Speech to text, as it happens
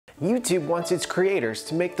YouTube wants its creators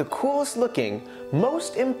to make the coolest looking,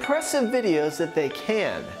 most impressive videos that they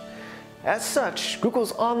can. As such,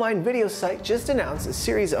 Google's online video site just announced a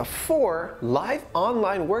series of 4 live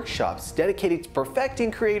online workshops dedicated to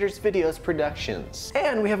perfecting creators' videos productions.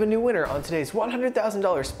 And we have a new winner on today's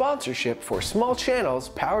 $100,000 sponsorship for small channels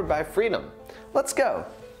powered by Freedom. Let's go!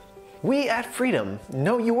 We at Freedom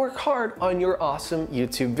know you work hard on your awesome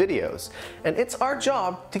YouTube videos, and it's our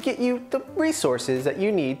job to get you the resources that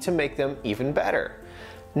you need to make them even better.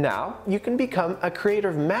 Now, you can become a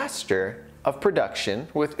creative master of production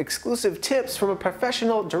with exclusive tips from a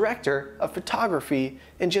professional director of photography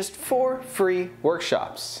in just 4 free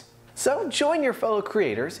workshops. So join your fellow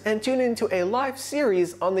creators and tune into a live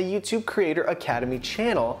series on the YouTube Creator Academy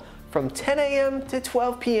channel from 10 a.m. to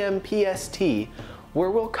 12 p.m. PST, where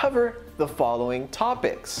we'll cover the following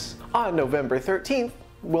topics. On November 13th,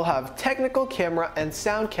 we'll have technical camera and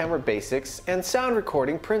sound camera basics and sound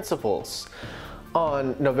recording principles.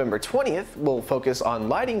 On November 20th, we'll focus on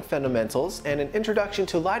lighting fundamentals and an introduction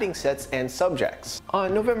to lighting sets and subjects.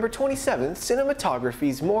 On November 27th,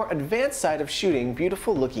 cinematography's more advanced side of shooting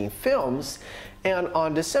beautiful looking films. And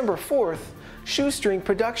on December 4th, shoestring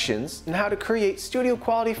productions and how to create studio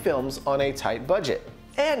quality films on a tight budget.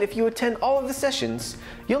 And if you attend all of the sessions,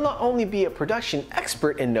 you'll not only be a production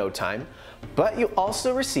expert in no time, but you'll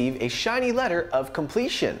also receive a shiny letter of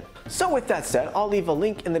completion. So with that said, I'll leave a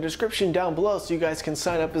link in the description down below so you guys can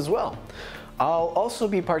sign up as well. I'll also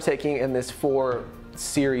be partaking in this 4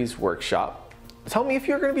 series workshop. Tell me if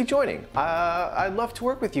you're going to be joining. I'd love to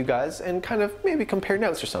work with you guys and kind of maybe compare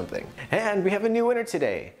notes or something. And we have a new winner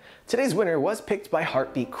today. Today's winner was picked by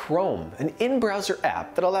Heartbeat Chrome, an in-browser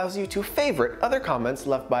app that allows you to favorite other comments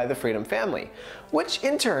left by the Freedom family, which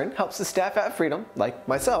in turn helps the staff at Freedom, like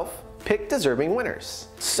myself, pick deserving winners.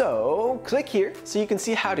 So click here so you can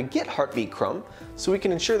see how to get Heartbeat Chrome so we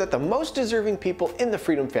can ensure that the most deserving people in the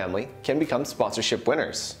Freedom family can become sponsorship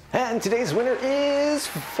winners. And today's winner is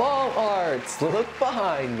Fall Arts. Look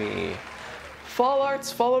behind me. Fall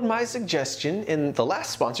Arts followed my suggestion in the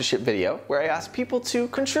last sponsorship video where I asked people to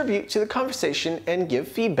contribute to the conversation and give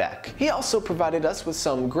feedback. He also provided us with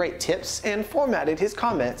some great tips and formatted his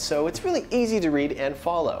comments so it's really easy to read and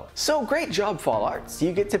follow. So great job, Fall Arts.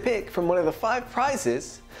 You get to pick from one of the 5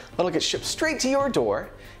 prizes that'll get shipped straight to your door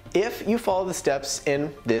if you follow the steps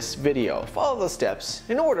in this video. Follow those steps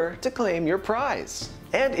in order to claim your prize.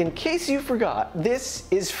 And in case you forgot, this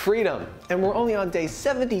is Freedom, and we're only on day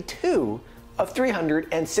 72 of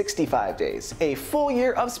 365 days, a full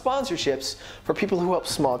year of sponsorships for people who help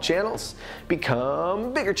small channels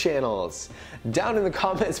become bigger channels. Down in the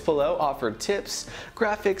comments below, offer tips,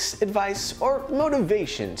 graphics, advice, or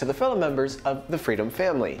motivation to the fellow members of the Freedom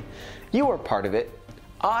family. You are part of it,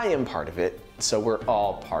 I am part of it, so we're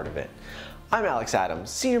all part of it. I'm Alex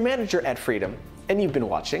Adams, Senior Manager at Freedom, and you've been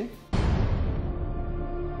watching.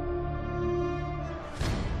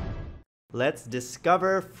 Let's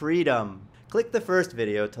discover freedom. Click the first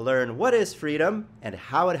video to learn what is freedom and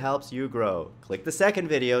how it helps you grow. Click the second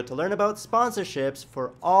video to learn about sponsorships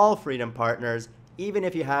for all Freedom partners, even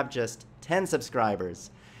if you have just 10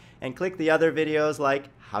 subscribers. And click the other videos like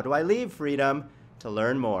How Do I Leave Freedom to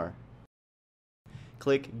learn more.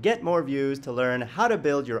 Click Get More Views to learn how to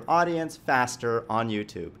build your audience faster on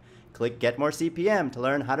YouTube. Click Get More CPM to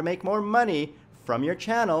learn how to make more money from your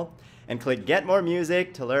channel. And click Get More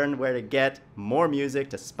Music to learn where to get more music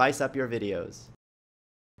to spice up your videos.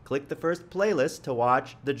 Click the first playlist to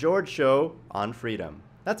watch The George Show on Freedom.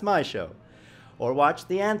 That's my show. Or watch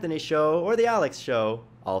The Anthony Show or The Alex Show,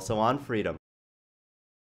 also on Freedom.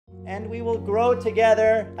 And we will grow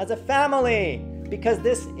together as a family, because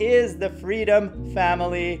this is the Freedom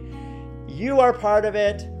family. You are part of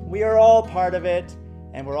it, we are all part of it,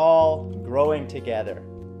 and we're all growing together.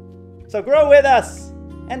 So grow with us!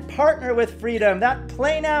 And partner with Freedom. That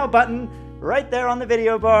Play Now button right there on the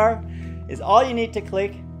video bar is all you need to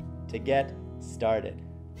click to get started.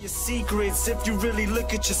 Your secrets, if you really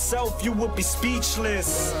look at yourself, you would be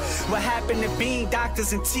speechless. What happened to being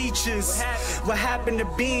doctors and teachers? What happened to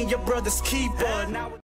being your brother's keeper? Now